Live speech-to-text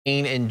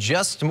In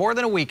just more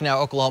than a week now,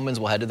 Oklahomans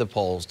will head to the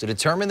polls to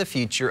determine the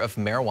future of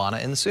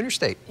marijuana in the Sooner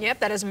State. Yep,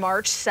 that is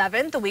March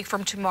 7th, a week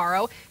from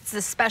tomorrow. It's the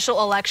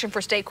special election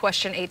for State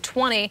Question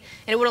 820, and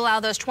it would allow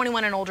those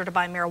 21 and older to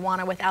buy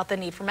marijuana without the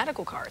need for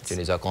medical cards. 2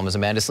 News Oklahoma's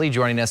Amanda Slee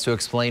joining us to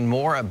explain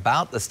more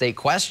about the state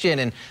question,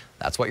 and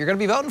that's what you're going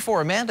to be voting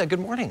for. Amanda, good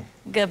morning.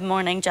 Good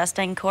morning,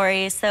 Justin,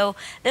 Corey. So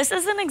this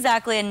isn't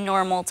exactly a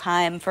normal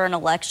time for an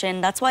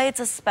election. That's why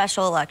it's a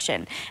special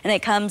election, and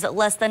it comes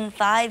less than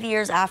 5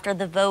 years after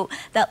the vote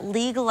that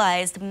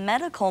legalized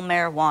medical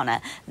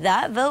marijuana.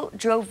 That vote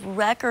drove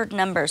record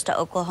numbers to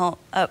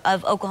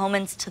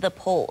Oklahomans to the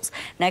polls.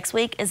 Next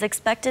week is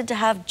expected to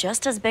have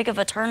just as big of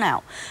a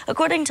turnout.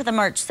 According to the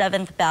March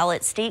 7th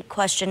ballot, State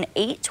Question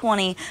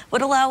 820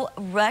 would allow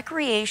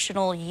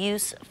recreational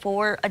use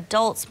for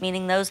adults,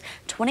 meaning those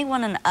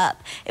 21 and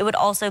up. It would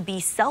also be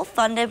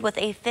self-funded with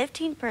a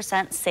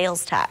 15%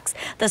 sales tax.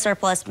 The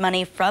surplus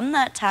money from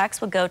that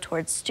tax would go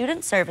towards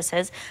student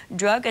services,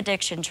 drug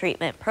addiction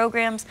treatment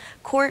programs,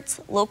 courts,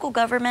 local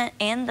government,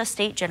 and the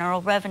state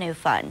general revenue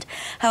fund.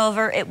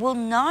 However, it will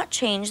not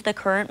change the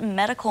current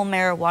medical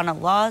marijuana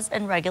laws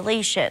and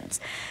regulations.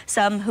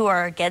 Some who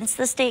are against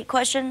the state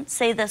question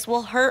say this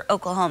will hurt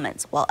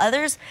Oklahomans, while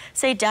others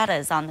say data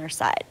is on their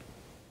side.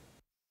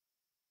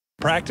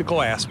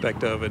 Practical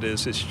aspect of it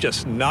is it's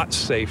just not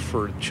safe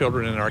for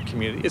children in our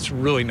community. It's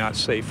really not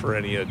safe for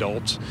any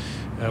adults.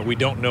 We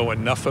don't know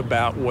enough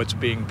about what's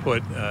being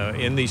put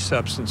in these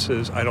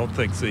substances. I don't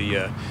think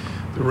the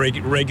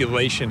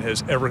regulation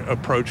has ever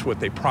approached what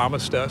they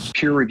promised us.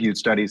 Peer-reviewed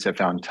studies have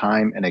found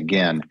time and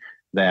again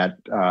that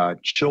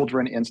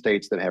children in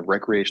states that have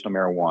recreational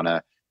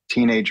marijuana,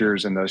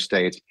 teenagers in those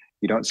states,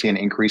 you don't see an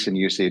increase in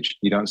usage,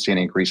 you don't see an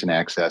increase in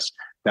access.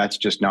 That's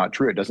just not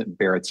true. It doesn't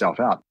bear itself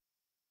out.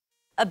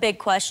 A big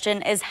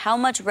question is how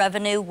much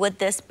revenue would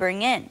this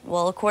bring in?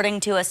 Well,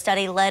 according to a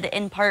study led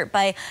in part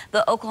by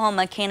the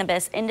Oklahoma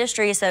Cannabis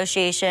Industry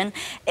Association,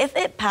 if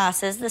it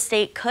passes, the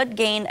state could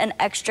gain an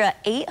extra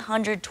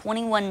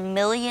 $821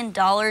 million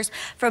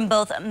from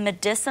both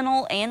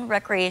medicinal and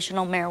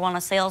recreational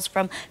marijuana sales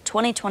from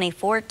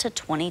 2024 to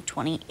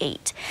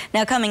 2028.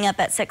 Now, coming up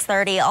at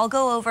 6:30, I'll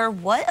go over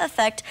what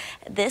effect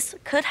this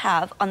could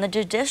have on the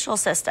judicial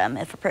system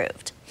if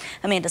approved.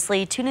 Amanda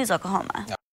Slee, 2 News Oklahoma.